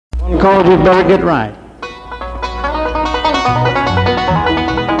Cause you better get right.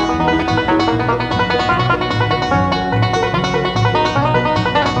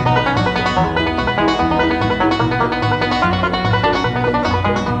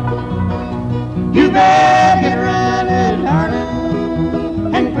 You better get right, little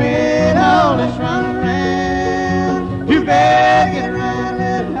darling, and quit all this running around. You better get right,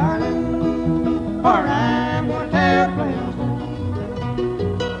 little darling, or I'm gonna tear a place down.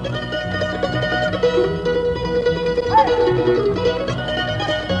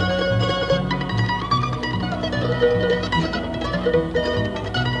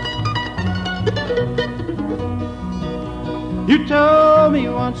 You told me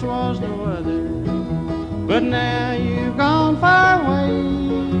once was no other, but now you've gone far away.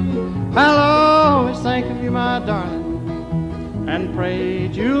 I'll always think of you, my darling, and pray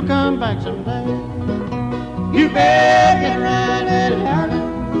that you'll come back someday. You better get right, little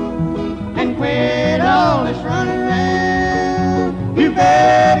darling, and quit all this running around. You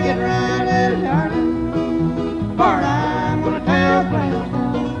better get right, little darling, or I'm gonna tear a place down.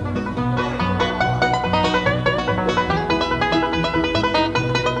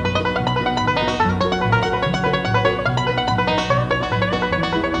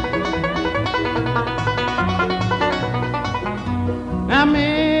 Now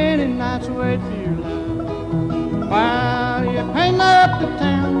many nights I wait for your love while you're painting up the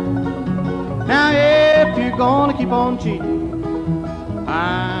town. Now if you're gonna keep on cheating,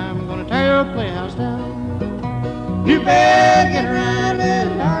 I'm gonna tear your playhouse down. You better get right,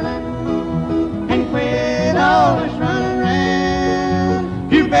 little darling, and quit all this running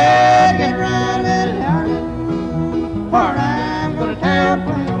around. You better get right, little darling, or I'm gonna tear your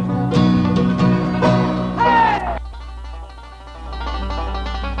playhouse down.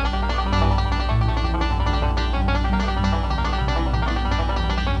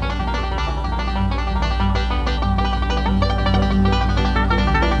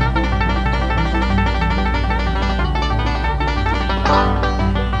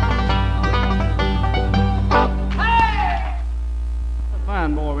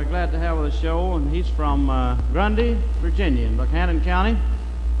 Show, and he's from Grundy, Virginia, in Buchanan County,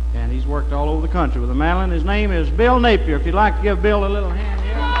 and he's worked all over the country with a mandolin. His name is Bill Napier. If you'd like to give Bill a little hand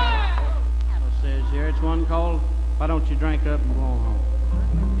here. It says here, it's one called Why Don't You Drink Up and Go Home.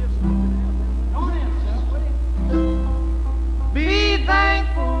 Be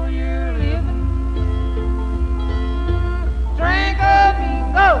thankful you're living. Drink up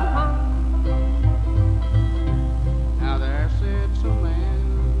and go home. Now there sits a man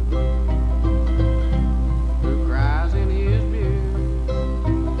who cries in his beer.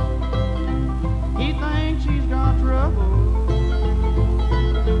 He thinks he's got trouble,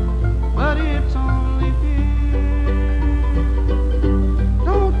 but it's only fear.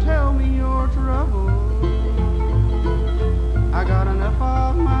 Don't tell me your trouble, I got enough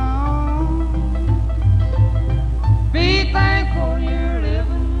of my own. Be thankful you're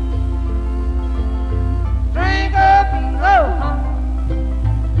living. Drink up and go home.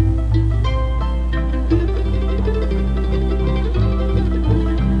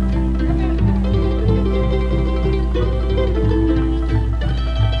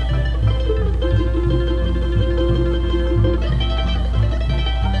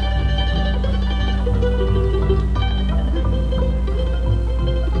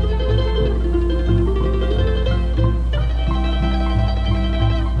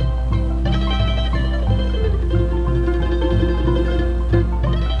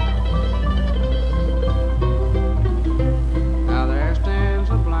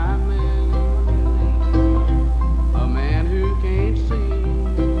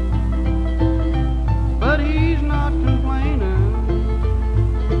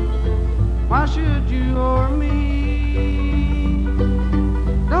 Why should you or me?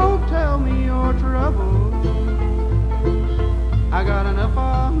 Don't tell me your trouble, I got enough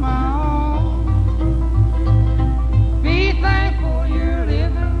of my own. Be thankful you're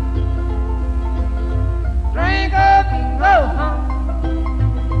living. Drink up and go home.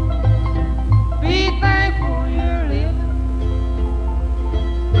 Be thankful you're living.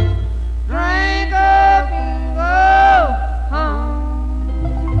 Drink up and go home.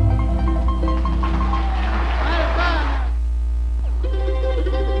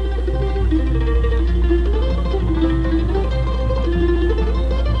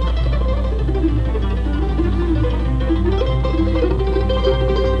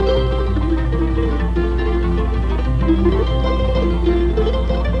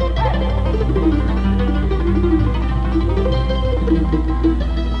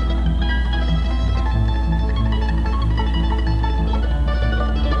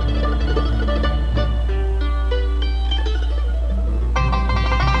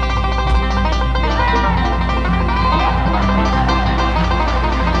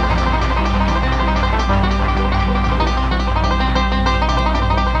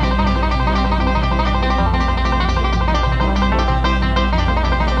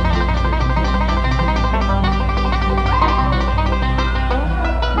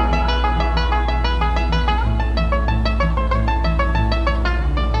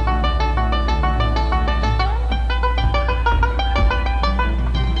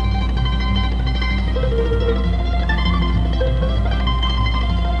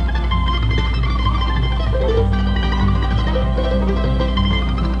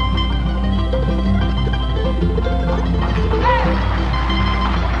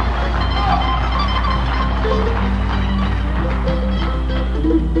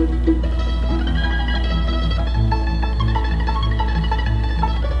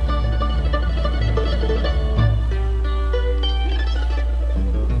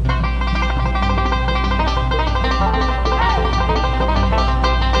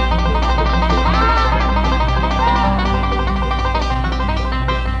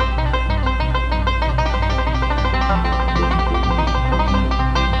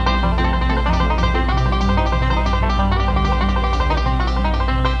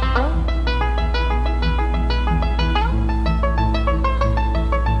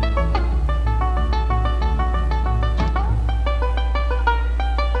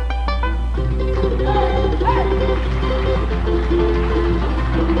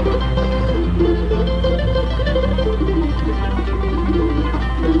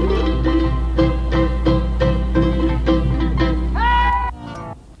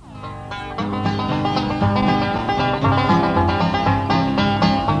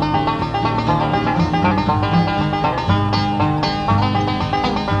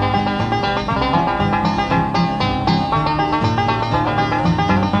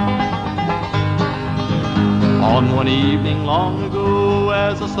 One evening long ago,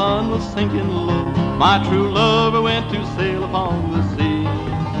 as the sun was sinking low, my true lover went to sail upon the sea.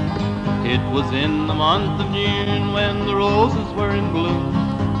 It was in the month of June when the roses were in bloom.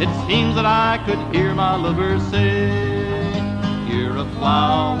 It seems that I could hear my lover say, "You're a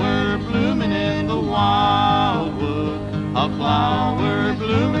flower blooming in the wildwood, a flower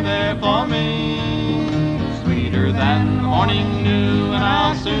blooming there for me. Sweeter than the morning dew, and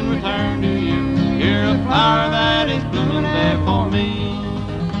I'll soon return to you. You're a flower that is blooming there for me."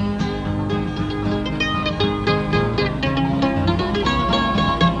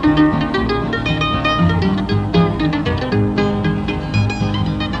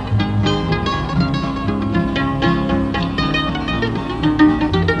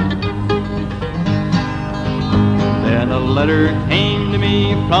 Then a letter came to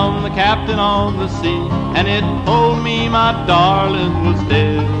me from the captain on the sea, and it told me my darling was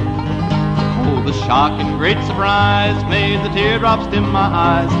dead. Oh, the shock and great surprise made the teardrops dim my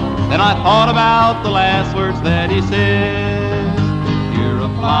eyes. Then I thought about the last words that he said. "You're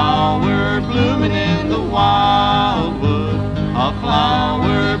a flower blooming in the wildwood, a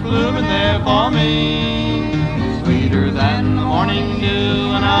flower blooming there for me. Sweeter than the morning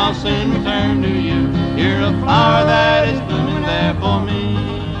dew, and I'll soon return to you. You're a flower that is blooming there for me."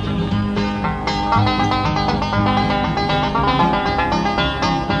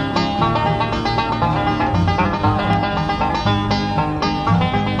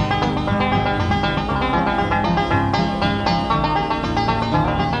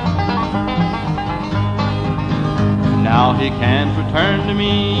 Now he can't return to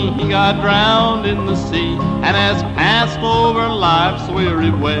me, he got drowned in the sea, and has passed over life's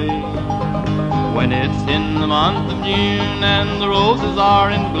weary way. When it's in the month of June and the roses are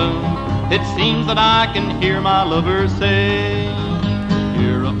in bloom, it seems that I can hear my lover say,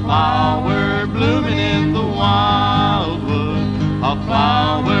 "You're a flower blooming in the wildwood, a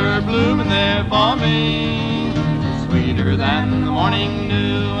flower blooming there for me. Sweeter than the morning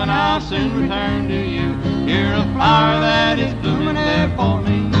dew, and I'll soon return to you. You're a flower that is blooming there for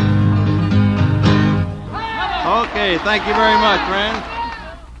me." Okay, thank you very much, friend.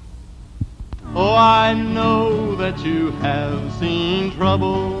 Oh, I know that you have seen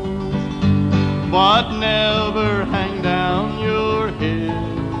troubles, but never hang down your head.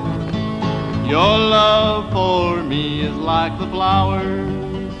 Your love for me is like the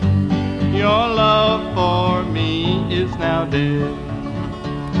flowers. Your love for me is now dead.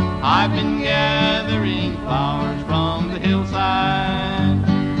 I've been gathering flowers from the hillside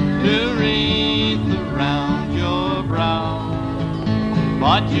to wreath around your brow,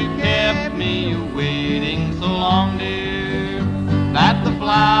 but you kept me waiting so long, dear, that the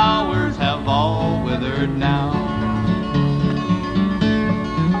flowers have all withered now.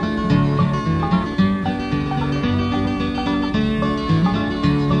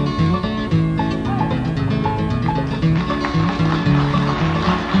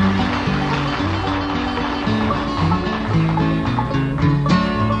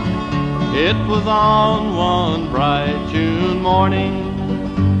 It was on one bright June morning,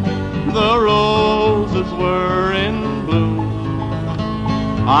 the roses were in bloom.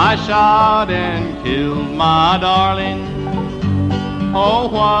 I shot and killed my darling. Oh,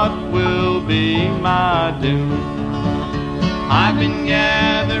 what will be my doom? I've been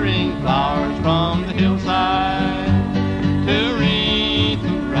gathering flowers from the hillside to wreath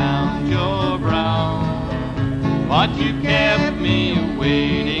around your brow, but you kept me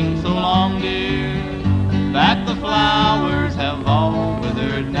waiting so long, dear, that the flowers have all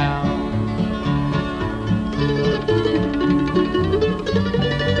withered now.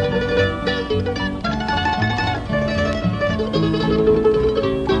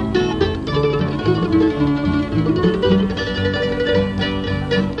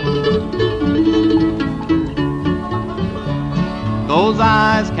 Those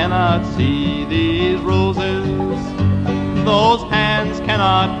eyes cannot see these roses, those hands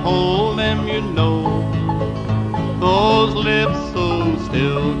cannot hold them, you know. Those lips so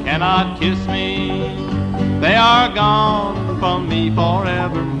still cannot kiss me, they are gone from me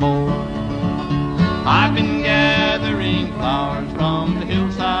forevermore. I've been gathering flowers from the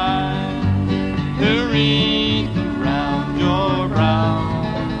hillside to wreath around your brow,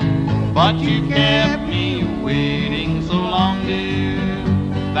 but you kept me waiting so long, dear,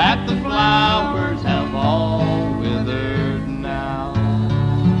 that the flowers have all withered now.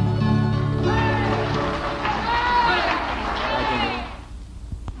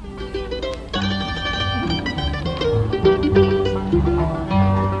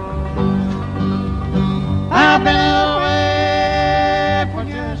 I've been away for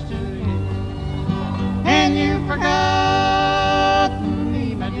just 2 years, and you forgot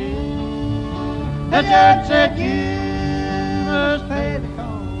The judge said you must pay the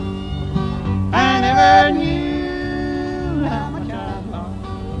cost. I never knew how much I'd lost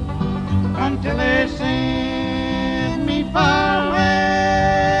until they sent me far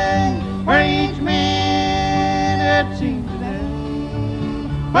away, where each minute seemed today.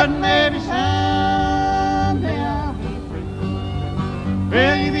 But maybe someday I'll be free.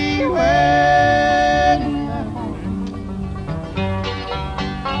 Will you be waiting there for me?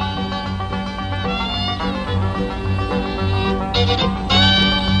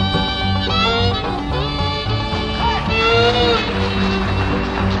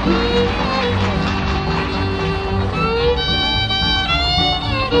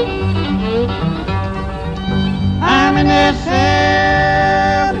 I'm in this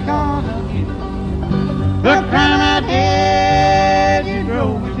cell because of you. The crime I did, you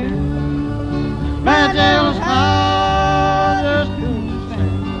drove me to. My jealous heart just couldn't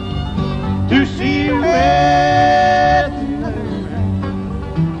stand to see you wet through the rain,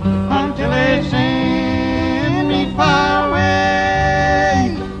 until they sent me far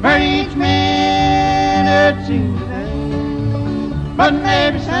away, where each minute seemed a day. But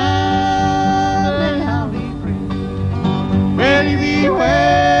maybe someday I'll be free. Will you be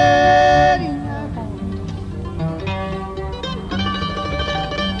waiting there for me?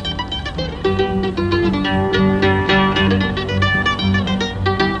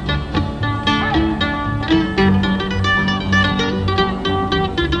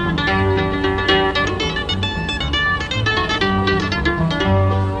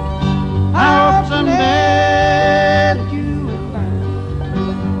 I hope someday that you will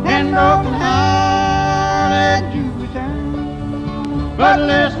find, and broken hearted you return. But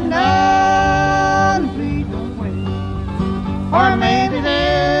listen, darling, please don't wait, or maybe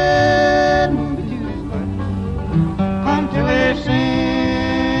then won't be too late, until they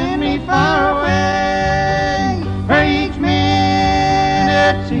send me far away, where each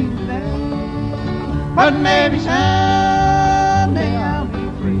minute seems a day. But maybe someday I'll be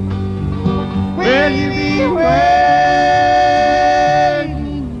free. Will you be waiting?